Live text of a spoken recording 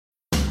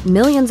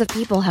Millions of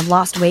people have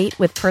lost weight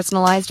with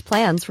personalized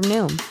plans from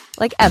Noom.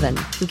 Like Evan,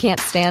 who can't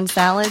stand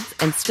salads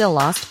and still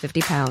lost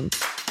 50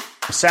 pounds.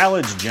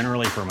 Salads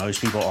generally for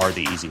most people are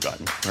the easy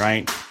button,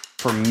 right?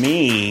 For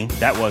me,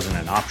 that wasn't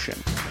an option.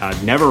 I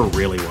never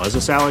really was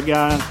a salad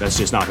guy. That's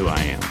just not who I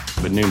am.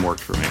 But Noom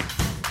worked for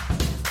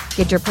me.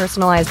 Get your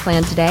personalized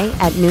plan today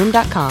at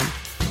Noom.com.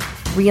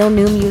 Real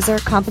Noom user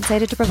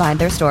compensated to provide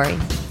their story.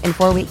 In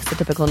 4 weeks, the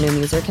typical Noom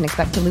user can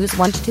expect to lose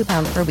 1 to 2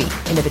 pounds per week.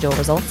 Individual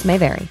results may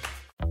vary.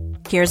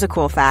 Here's a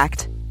cool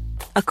fact.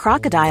 A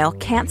crocodile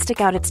can't stick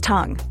out its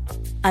tongue.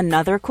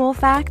 Another cool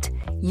fact,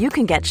 you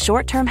can get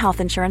short-term health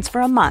insurance for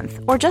a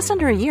month or just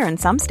under a year in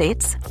some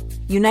states.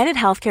 United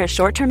Healthcare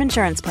short-term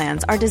insurance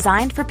plans are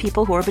designed for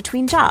people who are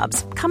between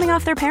jobs, coming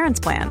off their parents'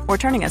 plan, or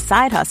turning a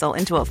side hustle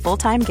into a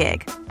full-time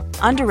gig.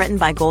 Underwritten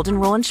by Golden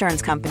Rule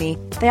Insurance Company,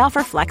 they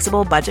offer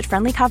flexible,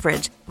 budget-friendly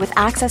coverage with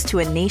access to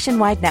a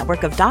nationwide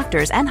network of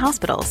doctors and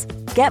hospitals.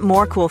 Get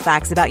more cool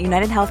facts about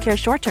United Healthcare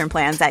short-term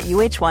plans at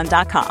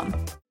uh1.com.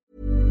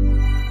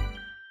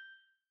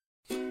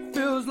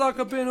 Feels like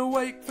I've been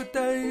awake for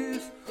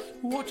days,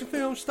 watching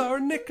films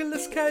starring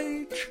Nicolas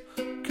Cage.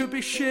 Could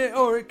be shit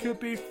or it could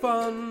be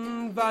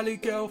fun. Valley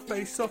Girl,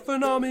 Face Off,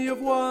 An Army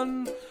of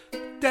One,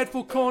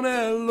 Deadpool,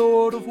 Cornell,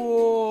 Lord of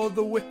War,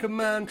 The Wicker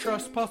Man,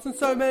 Trespass, and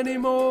so many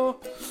more.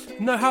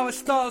 Know how it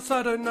starts,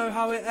 I don't know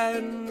how it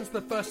ends.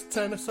 The first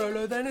 10 are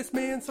solo, then it's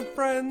me and some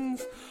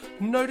friends.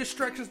 No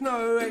distractions,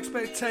 no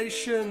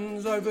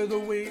expectations. Over the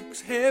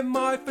weeks, hear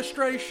my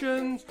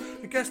frustrations.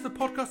 I guess the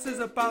podcast is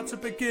about to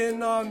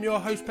begin. I'm your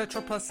host,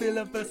 Petra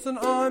Plasilivus, and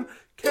I'm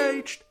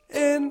caged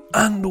in.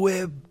 And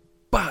we're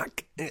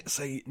back.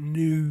 It's a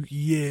new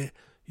year.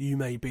 You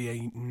may be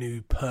a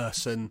new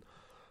person.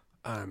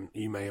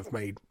 You may have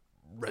made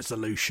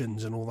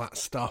resolutions and all that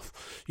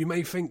stuff. You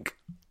may think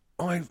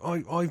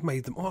I've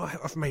made them.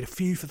 I've made a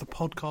few for the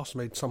podcast.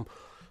 Made some.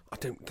 I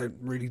don't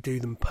really do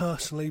them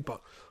personally,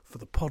 but for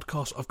the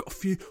podcast, I've got a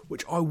few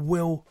which I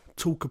will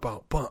talk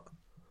about. But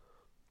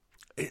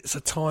it's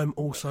a time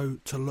also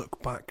to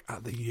look back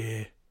at the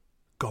year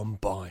gone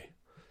by,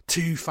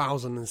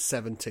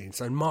 2017.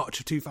 So in March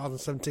of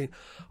 2017,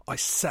 I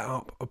set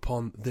up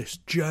upon this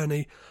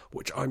journey,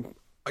 which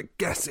I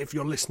guess if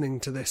you're listening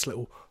to this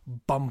little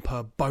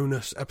bumper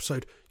bonus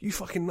episode, you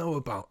fucking know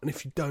about. And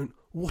if you don't,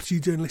 what are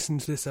you doing listening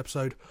to this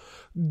episode?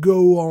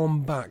 Go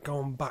on back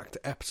to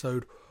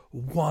episode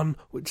 1,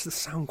 which the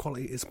sound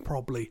quality is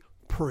probably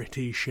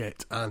pretty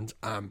shit. And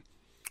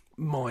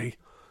my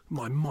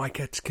mic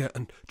etiquette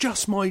and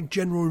just my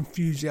general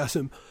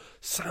enthusiasm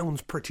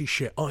sounds pretty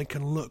shit. I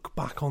can look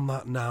back on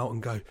that now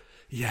and go,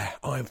 yeah,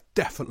 I have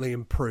definitely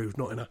improved.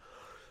 Not in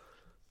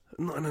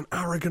an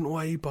arrogant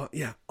way, but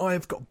yeah,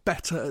 I've got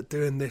better at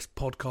doing this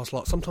podcast.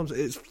 Like, sometimes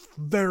it's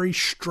very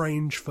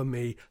strange for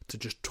me to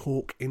just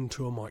talk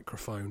into a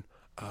microphone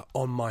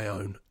on my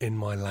own in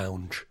my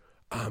lounge.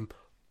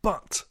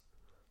 But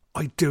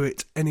I do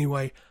it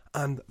anyway,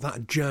 and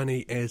that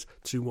journey is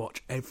to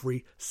watch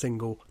every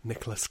single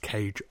Nicolas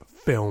Cage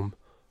film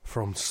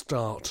from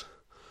start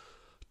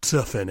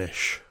to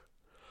finish.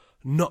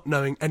 Not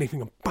knowing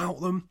anything about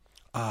them,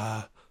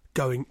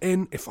 going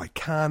in if I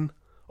can.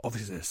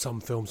 Obviously, there's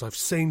some films I've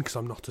seen because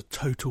I'm not a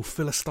total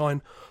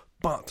Philistine,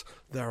 but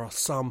there are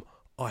some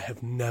I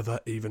have never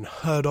even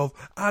heard of.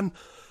 And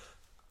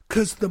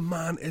because the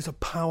man is a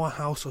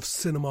powerhouse of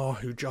cinema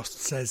who just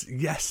says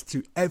yes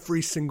to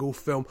every single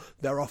film,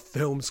 there are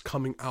films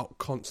coming out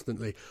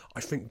constantly.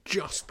 I think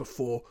just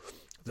before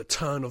the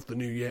turn of the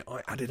new year, I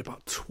added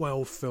about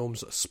 12 films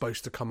that are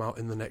supposed to come out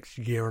in the next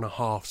year and a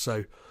half.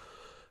 So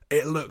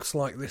it looks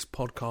like this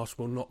podcast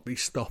will not be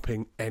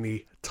stopping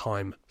any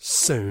time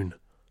soon.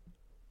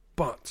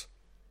 But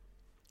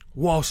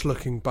whilst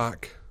looking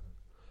back,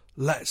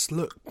 let's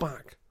look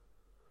back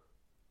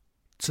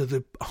to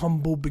the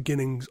humble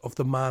beginnings of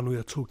the man we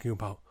are talking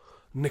about,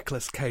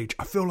 Nicolas Cage.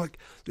 I feel like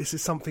this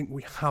is something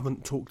we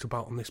haven't talked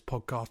about on this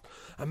podcast,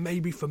 and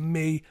maybe for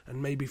me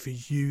and maybe for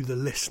you, the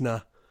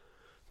listener,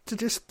 to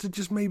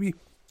just maybe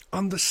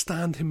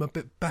understand him a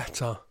bit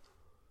better.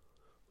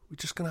 We're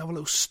just going to have a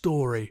little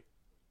story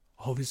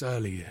of his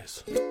early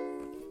years.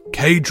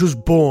 Cage was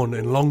born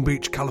in Long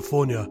Beach,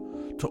 California,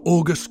 to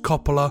August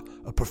Coppola,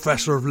 a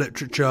professor of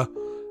literature,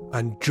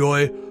 and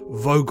Joy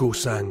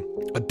Vogelsang,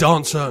 a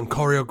dancer and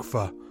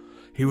choreographer.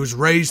 He was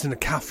raised in a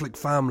Catholic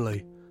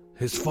family.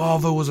 His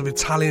father was of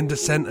Italian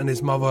descent and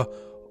his mother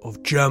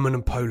of German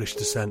and Polish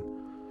descent.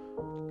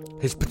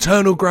 His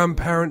paternal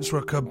grandparents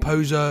were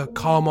composer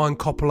Carmine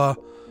Coppola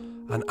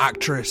and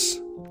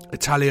actress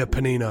Italia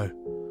Pennino.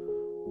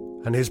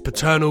 And his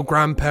paternal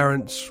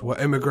grandparents were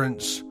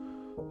immigrants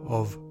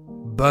of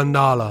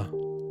Bernala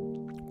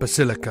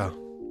Basilica.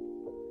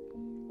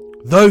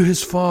 Through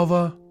his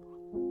father,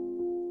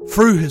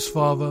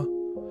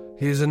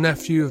 he is a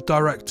nephew of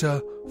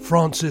director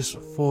Francis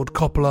Ford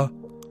Coppola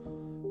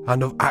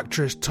and of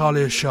actress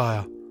Talia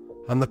Shire,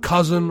 and the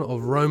cousin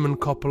of Roman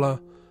Coppola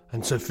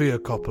and Sofia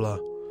Coppola,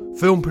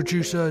 film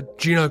producer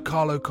Gino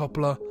Carlo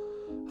Coppola,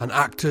 and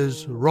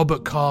actors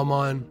Robert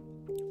Carmine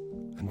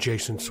and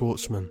Jason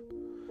Schwartzman.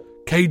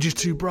 Cage's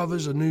two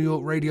brothers are New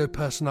York radio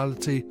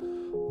personality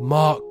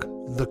Mark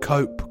the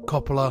Cope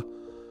Coppola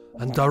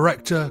and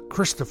director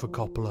Christopher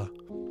Coppola.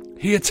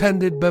 He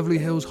attended Beverly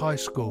Hills High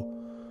School,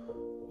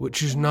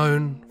 which is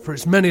known for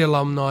its many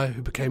alumni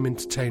who became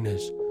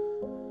entertainers.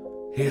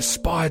 He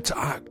aspired to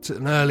act at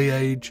an early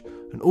age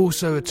and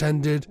also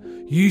attended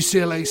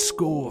UCLA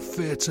School of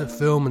Theatre,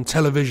 Film and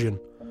Television.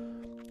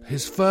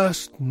 His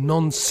first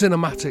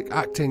non-cinematic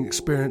acting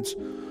experience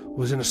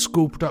was in a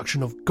school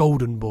production of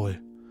Golden Boy.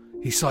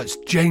 He cites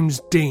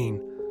James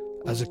Dean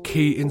as a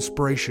key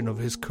inspiration of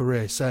his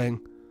career, saying,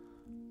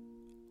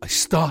 "I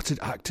started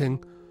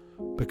acting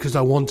because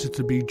I wanted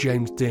to be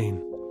James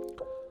Dean.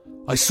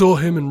 I saw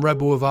him in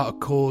Rebel Without a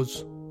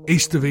Cause,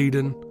 East of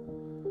Eden.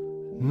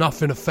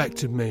 Nothing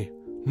affected me.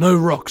 No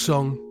rock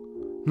song,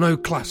 no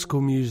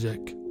classical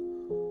music.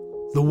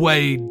 The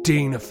way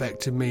Dean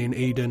affected me in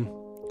Eden,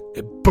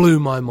 it blew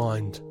my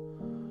mind.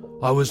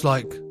 I was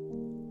like,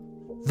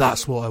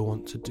 that's what I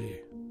want to do."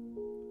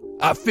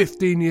 At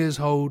 15 years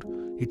old,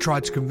 he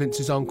tried to convince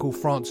his uncle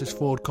Francis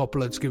Ford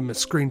Coppola to give him a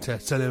screen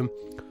test, telling him,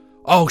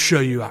 "I'll show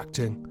you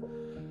acting."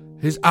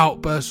 His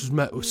outburst was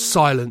met with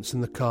silence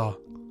in the car.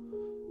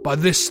 By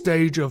this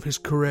stage of his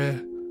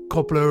career,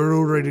 Coppola had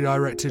already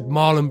directed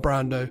Marlon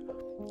Brando,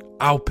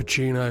 Al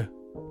Pacino,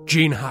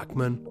 Gene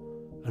Hackman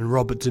and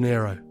Robert De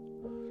Niro.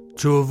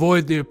 To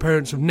avoid the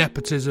appearance of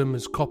nepotism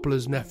as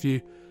Coppola's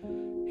nephew,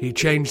 he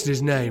changed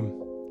his name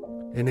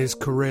in his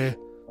career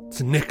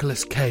to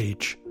Nicolas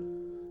Cage,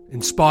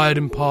 inspired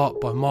in part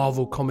by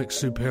Marvel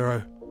Comics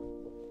superhero.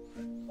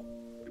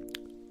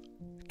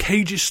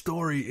 Cage's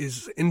story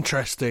is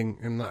interesting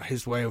in that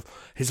his way of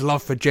his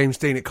love for James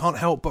Dean. It can't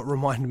help but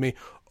remind me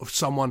of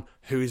someone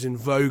who is in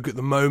vogue at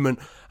the moment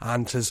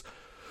and has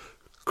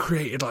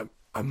created like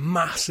a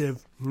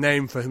massive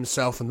name for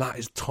himself, and that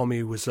is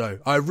Tommy Wiseau.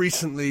 I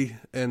recently,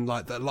 in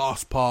like the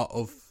last part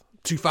of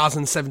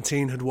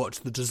 2017, had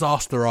watched The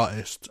Disaster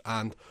Artist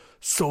and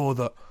saw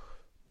that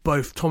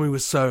both Tommy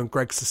Wiseau and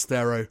Greg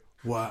Sestero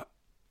were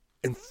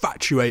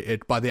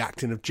infatuated by the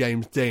acting of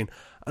James Dean,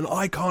 and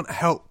I can't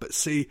help but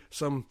see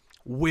some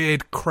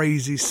weird,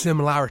 crazy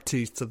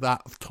similarities to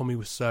that of Tommy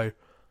Wiseau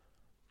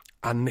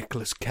and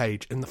Nicolas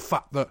Cage in the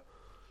fact that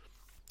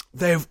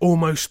they have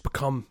almost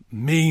become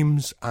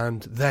memes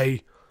and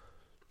they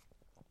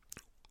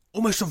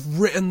almost have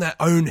written their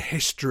own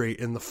history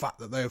in the fact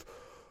that they have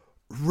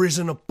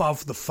risen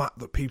above the fact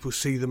that people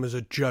see them as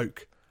a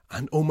joke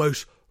and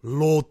almost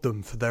laud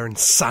them for their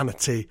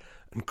insanity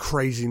and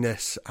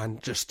craziness,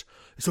 and just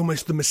it's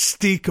almost the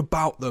mystique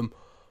about them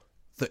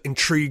that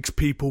intrigues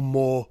people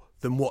more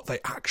than what they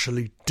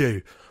actually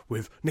do.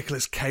 With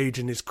Nicolas Cage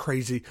and his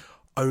crazy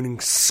owning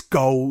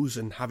skulls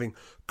and having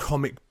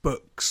comic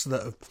books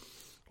that have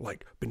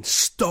like been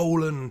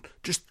stolen,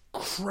 just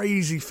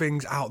crazy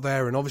things out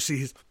there, and obviously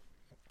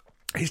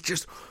his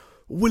just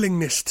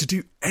willingness to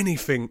do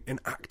anything in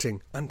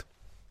acting. And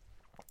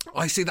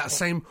I see that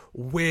same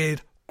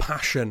weird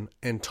passion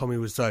in Tommy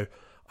Wiseau.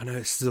 I know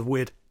this is a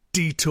weird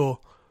detour,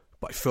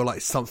 but I feel like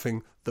it's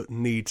something that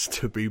needs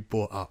to be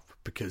brought up,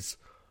 because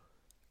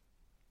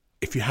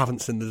if you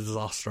haven't seen The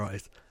Disaster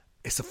Artist,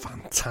 it's a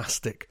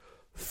fantastic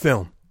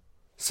film.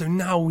 So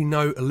now we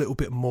know a little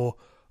bit more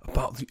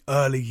about the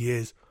early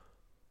years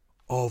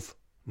of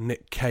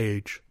Nick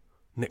Cage,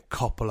 Nick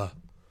Coppola,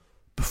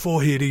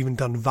 before he had even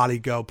done Valley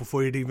Girl,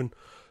 before he had even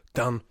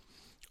done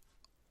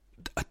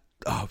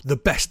The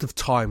Best of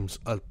Times,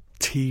 a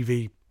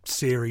TV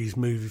series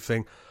movie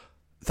thing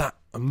that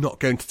I'm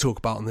not going to talk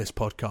about on this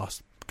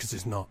podcast because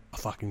it's not a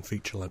fucking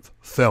feature-length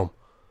film.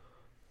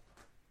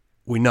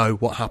 We know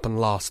what happened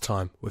last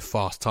time with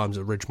Fast Times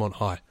at Ridgemont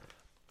High.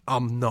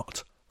 I'm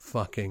not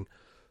fucking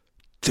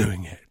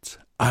doing it.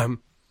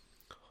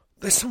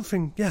 There's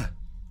something,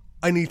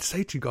 I need to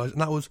say to you guys,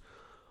 and that was,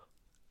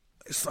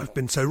 I've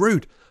been so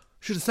rude. I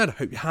should have said, I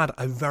hope you had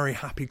a very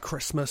happy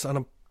Christmas and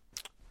a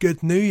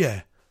good New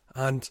Year.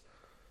 And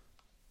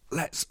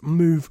let's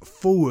move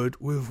forward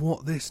with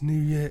what this new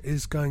year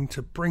is going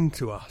to bring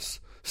to us.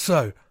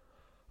 So,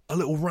 a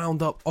little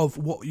roundup of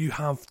what you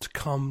have to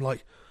come.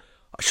 Like,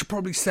 I should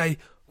probably say,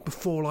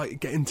 before like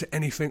get into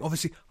anything,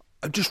 obviously,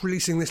 I'm just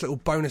releasing this little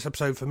bonus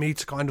episode for me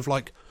to kind of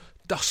like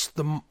get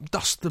the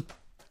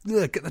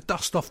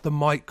dust off the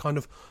mic, kind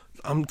of.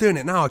 I'm doing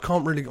it now.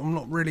 I'm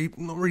not really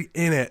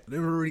in it. Not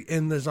really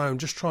in the zone.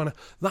 Just trying to.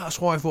 That's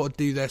why I thought I'd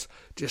do this.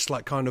 Just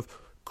like kind of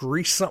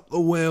grease up the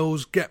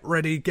wheels, get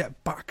ready,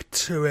 get back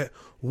to it,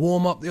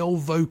 warm up the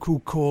old vocal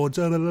cords.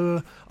 I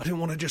didn't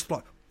want to just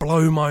like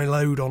blow my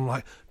load on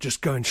like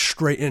just going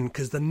straight in,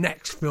 because the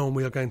next film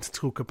we are going to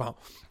talk about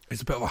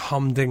is a bit of a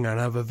humdinger,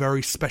 and I have a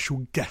very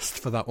special guest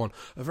for that one.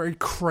 A very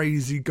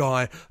crazy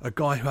guy, a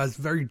guy who has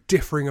very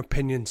differing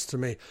opinions to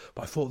me,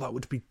 but I thought that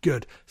would be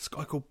good. It's a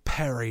guy called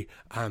Perry.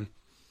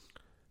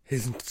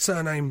 His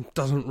surname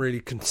doesn't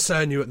really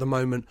concern you at the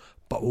moment,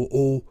 but will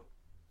all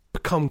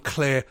become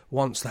clear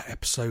once that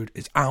episode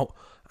is out.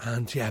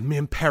 And yeah, me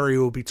and Perry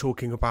will be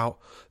talking about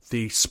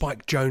the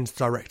Spike Jonze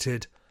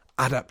directed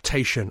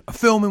adaptation, a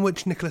film in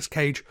which Nicolas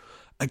Cage,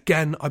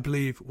 again, I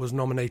believe, was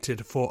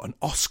nominated for an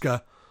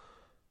Oscar,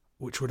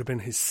 which would have been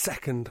his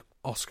second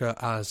Oscar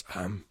as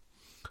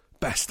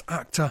Best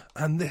Actor.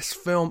 And this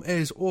film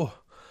is,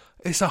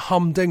 it's a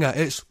humdinger.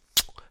 It's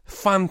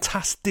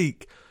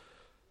fantastic.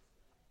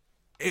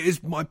 It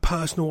is one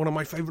of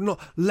my favourite, not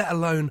let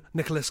alone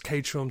Nicolas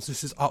Cage films.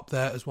 This is up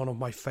there as one of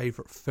my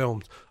favourite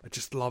films. I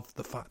just love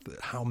the fact that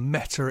how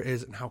meta it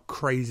is and how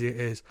crazy it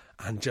is,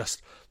 and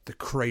just the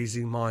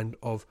crazy mind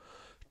of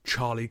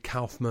Charlie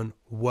Kaufman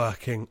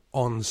working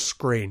on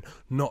screen,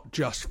 not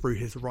just through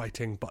his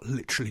writing, but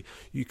literally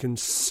you can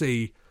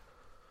see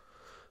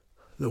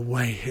the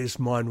way his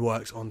mind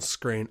works on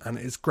screen, and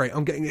it's great.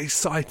 I'm getting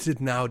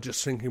excited now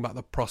just thinking about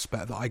the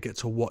prospect that I get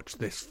to watch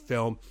this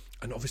film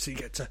and obviously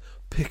get to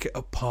pick it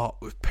apart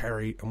with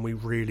Perry, and we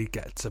really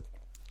get to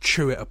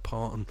chew it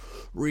apart and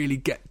really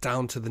get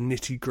down to the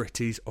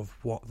nitty-gritties of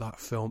what that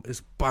film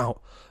is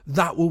about.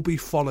 That will be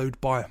followed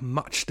by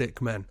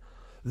Matchstick Men.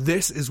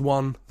 This is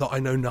one that I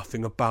know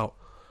nothing about.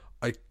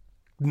 I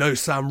know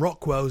Sam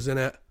Rockwell's in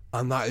it,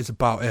 and that is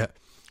about it.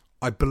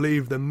 I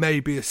believe there may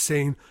be a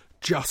scene,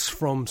 just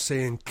from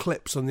seeing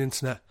clips on the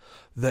internet,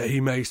 that he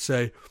may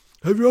say,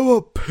 "Have you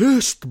ever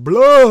pissed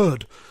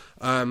blood?"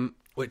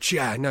 Which,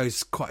 yeah, I know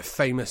is quite a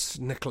famous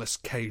Nicolas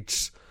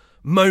Cage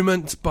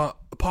moment, but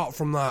apart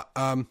from that,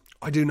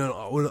 I don't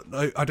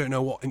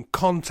know what in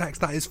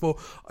context that is for.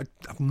 I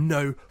have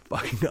no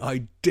fucking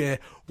idea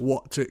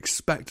what to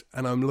expect,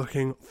 and I'm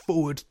looking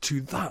forward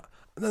to that.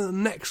 And then the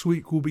next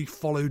week will be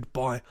followed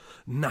by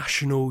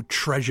National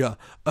Treasure,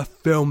 a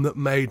film that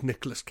made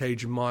Nicolas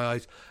Cage, in my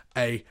eyes,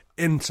 a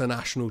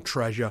international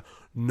treasure,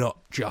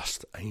 not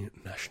just a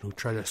national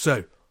treasure.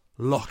 So,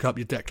 lock up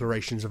your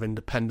declarations of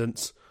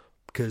independence,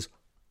 because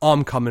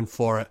I'm coming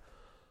for it,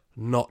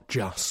 not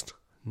just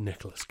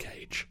Nicolas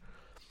Cage.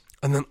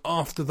 And then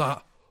after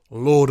that,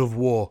 Lord of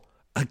War.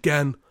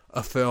 Again,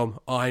 a film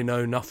I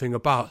know nothing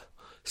about.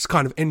 It's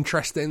kind of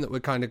interesting that we're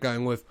kind of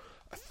going with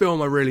a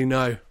film I really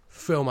know,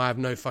 film I have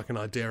no fucking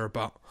idea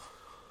about,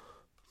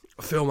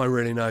 a film I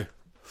really know,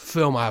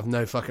 film I have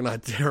no fucking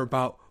idea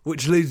about,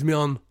 which leads me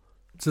on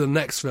to the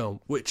next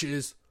film, which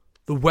is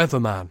The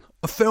Weatherman.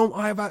 A film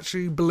I have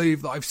actually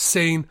believed that I've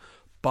seen,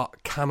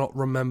 but cannot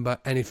remember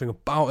anything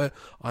about it.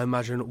 I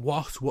imagine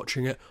whilst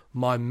watching it,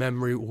 my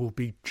memory will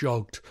be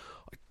jogged.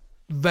 I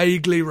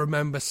vaguely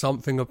remember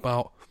something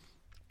about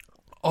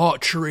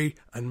archery,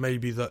 and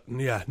maybe that,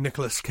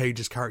 Nicolas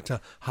Cage's character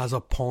has a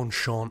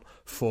penchant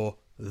for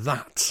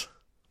that.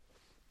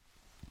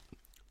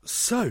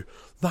 So,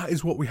 that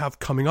is what we have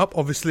coming up.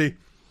 Obviously,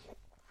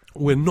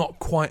 we're not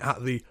quite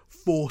at the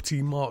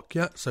 40 mark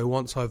yet, so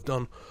once I've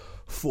done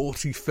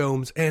 40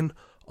 films in,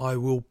 I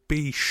will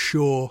be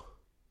sure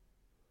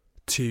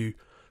to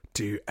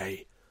do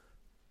a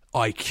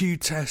IQ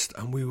test,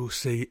 and we will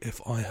see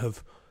if I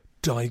have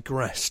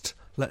digressed.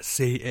 Let's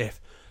see if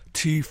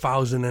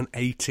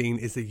 2018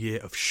 is the year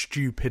of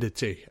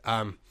stupidity.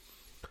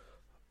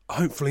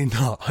 Hopefully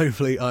not.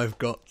 Hopefully I've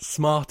got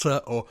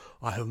smarter, or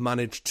I have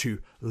managed to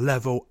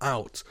level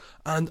out.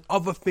 And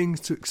other things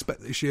to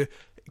expect this year,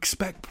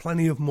 expect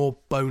plenty of more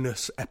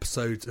bonus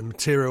episodes and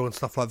material and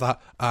stuff like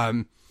that.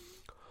 I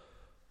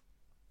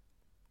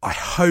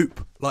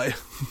hope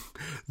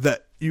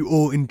that you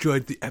all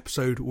enjoyed the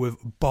episode with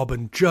Bob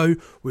and Joe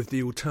with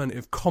the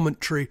alternative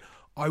commentary.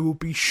 I will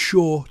be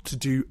sure to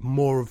do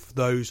more of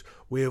those.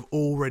 We have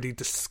already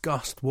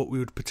discussed what we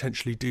would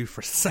potentially do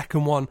for a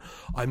second one.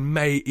 I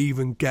may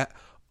even get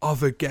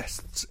other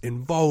guests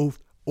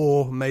involved,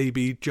 or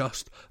maybe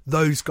just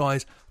those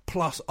guys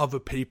plus other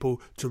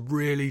people, to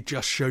really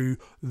just show you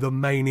the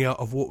mania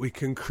of what we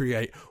can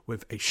create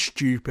with a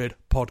stupid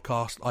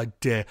podcast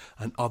idea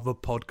and other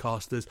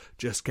podcasters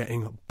just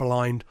getting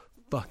blind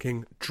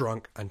fucking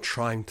drunk and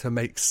trying to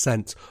make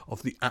sense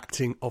of the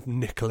acting of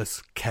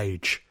Nicolas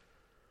Cage.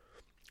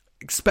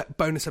 Expect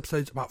bonus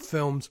episodes about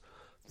films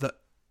that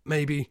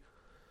maybe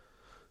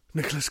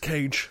Nicolas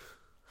Cage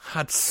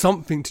had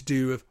something to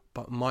do with,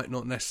 but might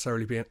not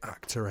necessarily be an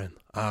actor in.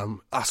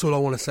 That's all I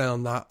want to say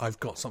on that.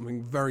 I've got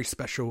something very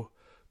special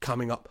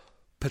coming up,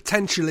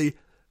 potentially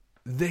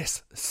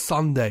this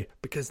Sunday,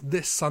 because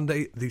this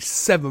Sunday, the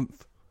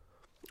 7th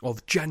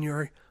of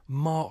January,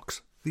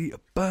 marks the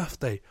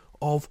birthday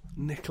of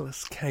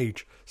Nicolas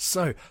Cage.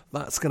 So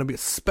that's going to be a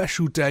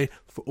special day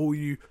for all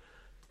you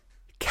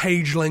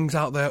Cagelings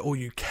out there, all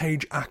you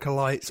Cage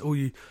acolytes, all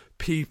you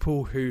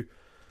people who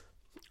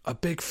are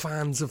big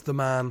fans of the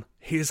man.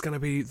 He is going to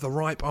be the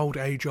ripe old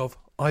age of,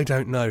 I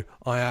don't know.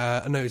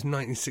 I know it's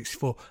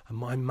 1964, and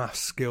my maths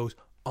skills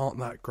aren't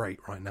that great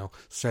right now,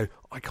 so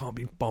I can't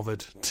be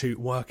bothered to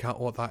work out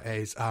what that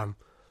is.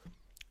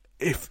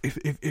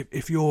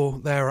 If you're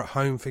there at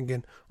home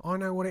thinking, I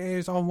know what it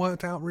is, I'll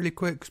work it out really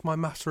quick because my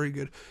maths are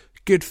really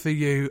good for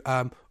you.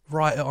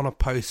 Write it on a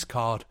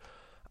postcard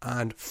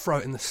and throw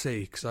it in the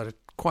sea, because I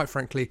quite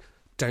frankly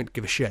don't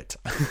give a shit.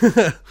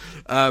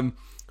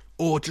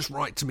 Or just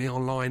write to me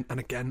online, and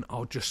again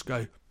I'll just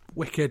go,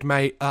 wicked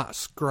mate,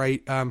 that's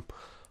great. I'm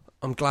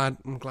glad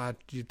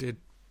you did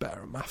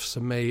better at maths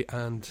than me,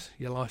 and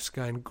your life's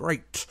going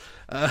great.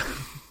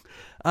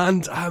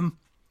 I'm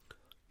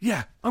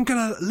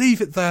gonna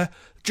leave it there.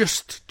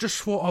 just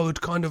thought I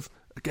would kind of,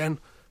 again,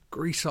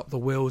 grease up the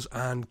wheels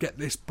and get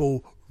this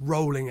ball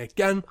rolling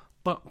again.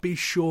 But be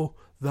sure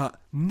that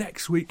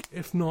next week,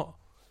 if not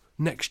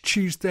next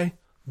Tuesday,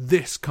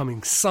 this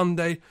coming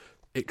Sunday,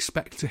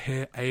 expect to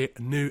hear a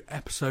new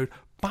episode.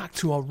 Back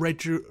to our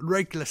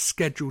regular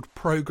scheduled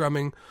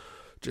programming,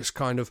 just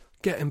kind of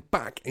getting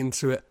back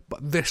into it.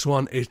 But this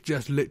one is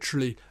just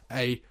literally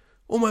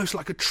almost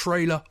like a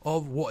trailer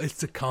of what is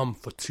to come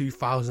for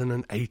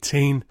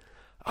 2018.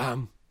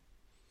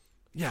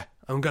 Yeah,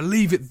 I'm going to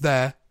leave it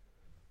there.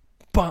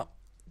 But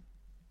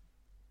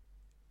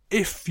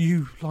if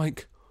you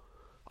like,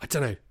 I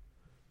don't know,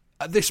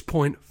 at this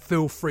point,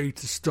 feel free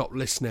to stop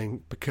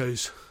listening,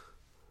 because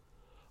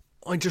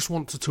I just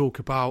want to talk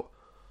about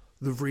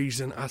the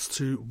reason as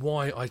to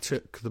why I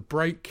took the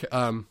break.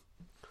 I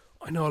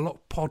know a lot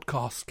of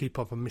podcasts keep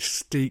up a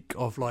mystique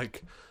of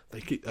like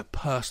they keep their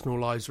personal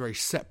lives very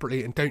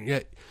separately and don't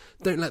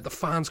let the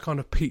fans kind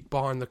of peek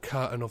behind the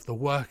curtain of the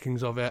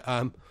workings of it.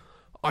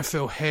 I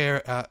feel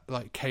here at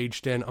like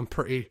Caged In, I'm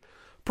pretty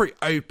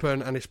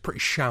open, and it's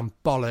pretty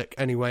shambolic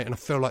anyway, and I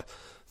feel like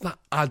that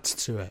adds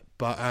to it.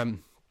 But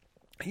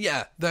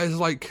yeah, there's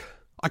like,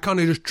 I kind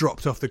of just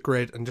dropped off the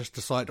grid and just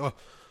decided,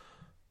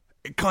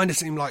 it kind of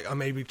seemed like I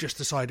maybe just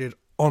decided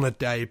on a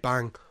day,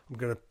 bang, I'm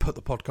going to put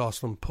the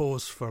podcast on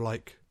pause for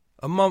like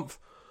a month.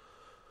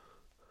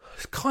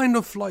 It's kind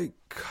of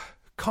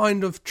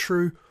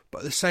true, but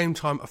at the same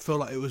time, I feel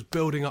like it was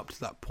building up to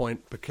that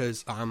point,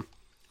 because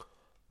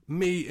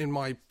me in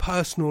my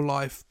personal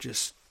life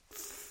just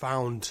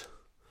found,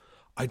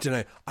 I don't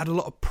know, I had a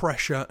lot of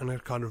pressure and I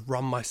kind of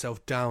run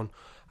myself down,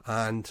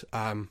 and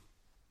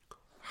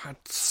had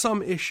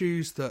some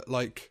issues that,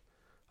 like,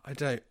 I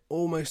don't know,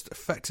 almost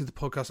affected the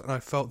podcast, and I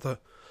felt that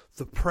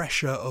the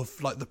pressure,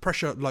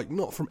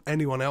 not from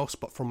anyone else,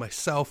 but from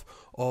myself,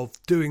 of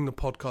doing the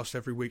podcast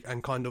every week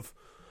and kind of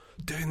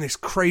doing this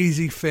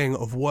crazy thing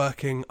of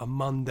working a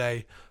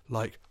Monday,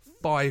 like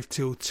 5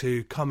 till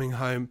 2, coming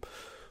home,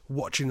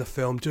 watching the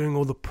film, doing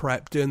all the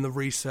prep, doing the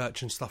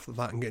research and stuff like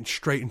that, and getting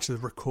straight into the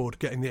record,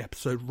 getting the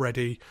episode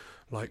ready,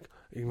 like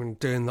even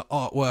doing the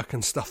artwork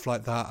and stuff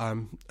like that,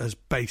 as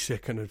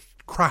basic and as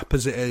crap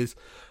as it is,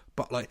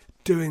 but like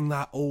doing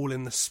that all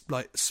in the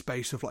like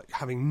space of like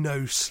having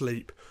no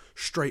sleep,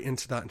 straight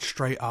into that and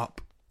straight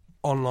up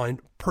online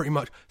pretty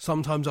much.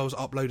 Sometimes I was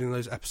uploading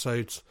those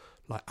episodes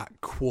like at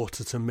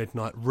 1:45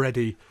 midnight,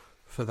 ready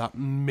for that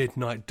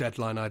midnight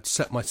deadline I'd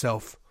set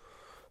myself,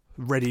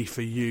 ready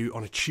for you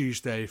on a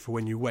Tuesday for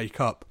when you wake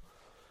up.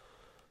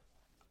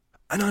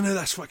 And I know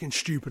that's fucking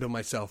stupid of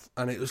myself,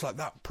 and it was like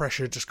that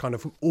pressure just kind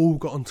of all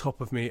got on top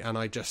of me, and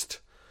I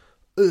just,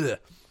 I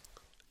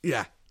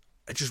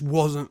just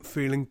wasn't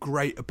feeling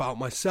great about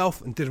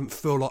myself and didn't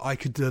feel like I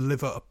could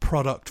deliver a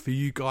product for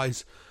you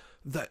guys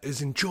that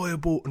is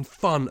enjoyable and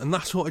fun. And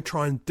that's what I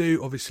try and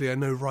do. Obviously, I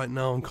know right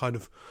now I'm kind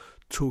of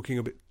talking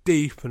a bit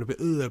deep and a bit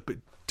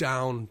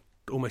down,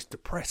 almost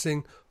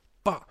depressing,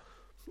 but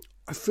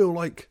I feel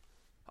like,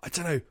 I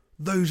don't know,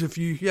 those of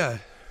you,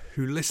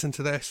 who listen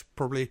to this,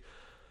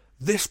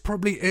 this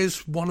probably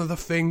is one of the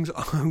things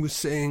I was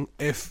seeing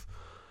if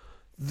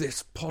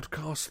this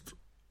podcast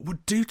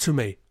would do to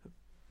me.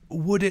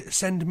 Would it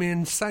send me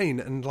insane?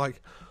 And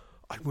like,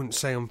 I wouldn't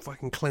say I'm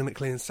fucking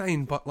clinically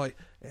insane, but like,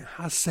 it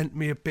has sent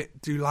me a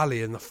bit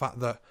doolally in the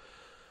fact that,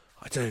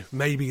 I don't know,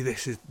 maybe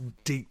this is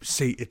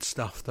deep-seated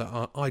stuff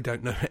that I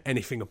don't know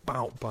anything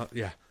about, but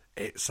yeah,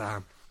 it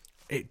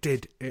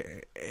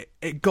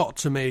got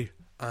to me,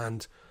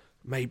 and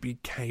maybe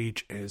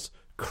Cage is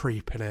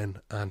creeping in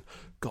and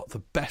got the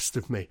best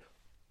of me.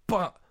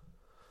 But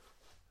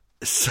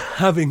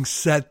having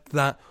said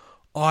that,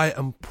 I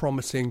am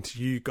promising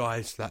to you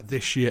guys that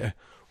this year,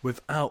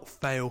 without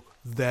fail,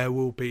 there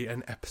will be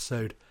an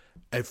episode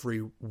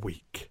every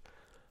week.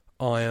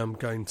 I am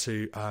going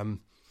to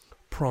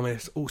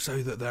promise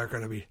also that there are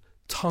going to be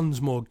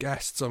tons more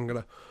guests. I'm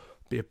going to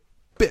be a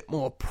bit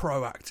more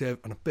proactive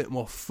and a bit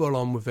more full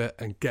on with it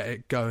and get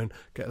it going,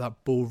 get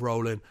that ball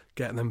rolling,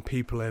 get them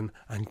people in,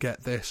 and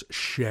get this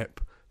ship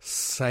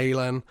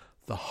sailing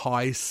the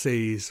high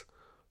seas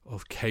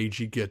of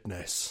cagey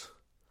goodness.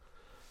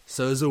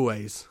 So as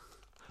always,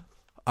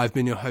 I've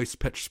been your host,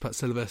 Petrus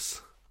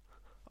Patsilivus.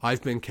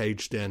 I've been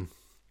Caged In.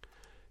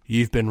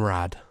 You've been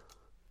rad.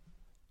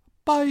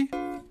 Bye.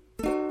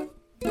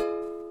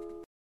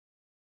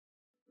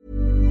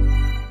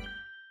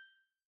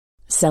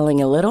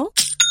 Selling a little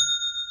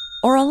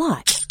or a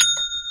lot?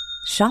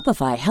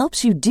 Shopify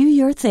helps you do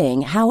your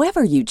thing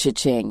however you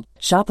cha-ching.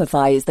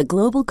 Shopify is the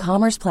global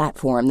commerce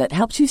platform that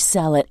helps you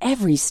sell at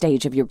every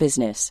stage of your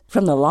business.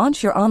 From the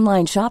launch your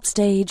online shop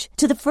stage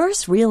to the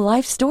first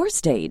real-life store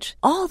stage,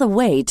 all the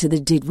way to the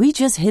did we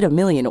just hit a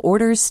million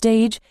orders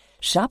stage.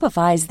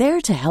 Shopify is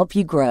there to help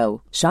you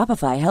grow.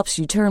 Shopify helps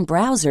you turn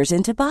browsers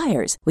into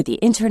buyers with the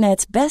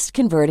internet's best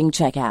converting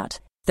checkout.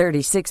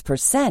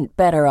 36%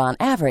 better on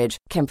average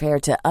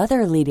compared to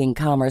other leading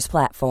commerce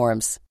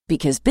platforms.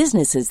 Because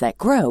businesses that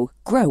grow,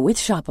 grow with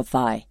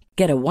Shopify.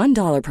 Get a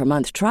 $1 per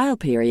month trial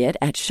period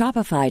at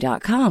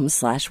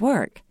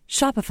shopify.com/work.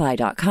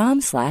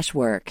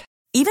 Shopify.com/work.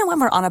 Even when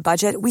we're on a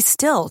budget, we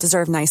still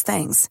deserve nice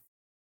things.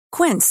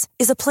 Quince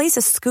is a place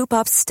to scoop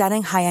up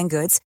stunning high-end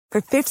goods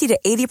for 50 to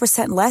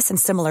 80% less than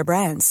similar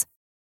brands.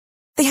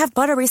 They have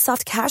buttery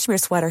soft cashmere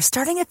sweaters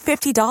starting at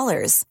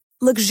 $50,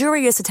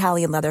 luxurious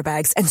Italian leather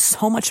bags, and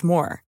so much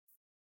more.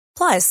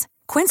 Plus,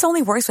 Quince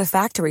only works with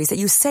factories that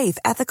use safe,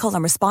 ethical,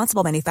 and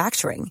responsible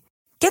manufacturing.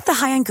 Get the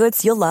high-end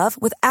goods you'll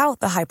love without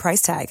the high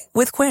price tag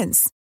with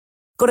Quince.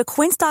 Go to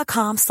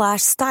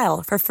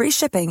quince.com/style for free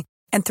shipping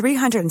and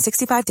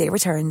 365-day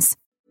returns.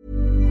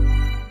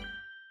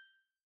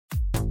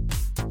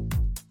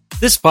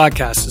 This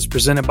podcast is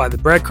presented by the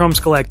Breadcrumbs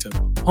Collective,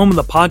 home of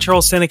the Pod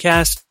Charles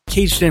Cinecast,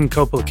 Caged In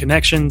Coppola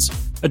Connections,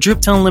 A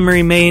Driptown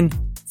Limerick, Maine,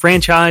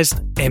 Franchised,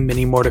 and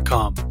many more to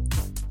come.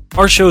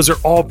 Our shows are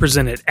all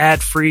presented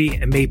ad-free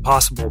and made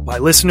possible by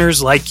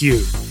listeners like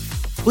you.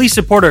 Please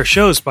support our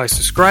shows by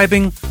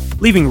subscribing,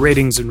 leaving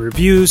ratings and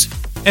reviews,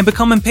 and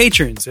becoming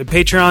patrons at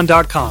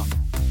patreon.com.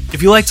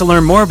 If you'd like to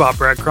learn more about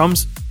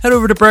Breadcrumbs, head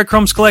over to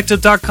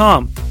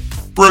breadcrumbscollective.com.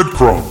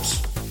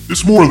 Breadcrumbs.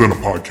 It's more than a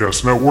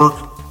podcast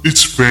network.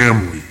 It's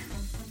family.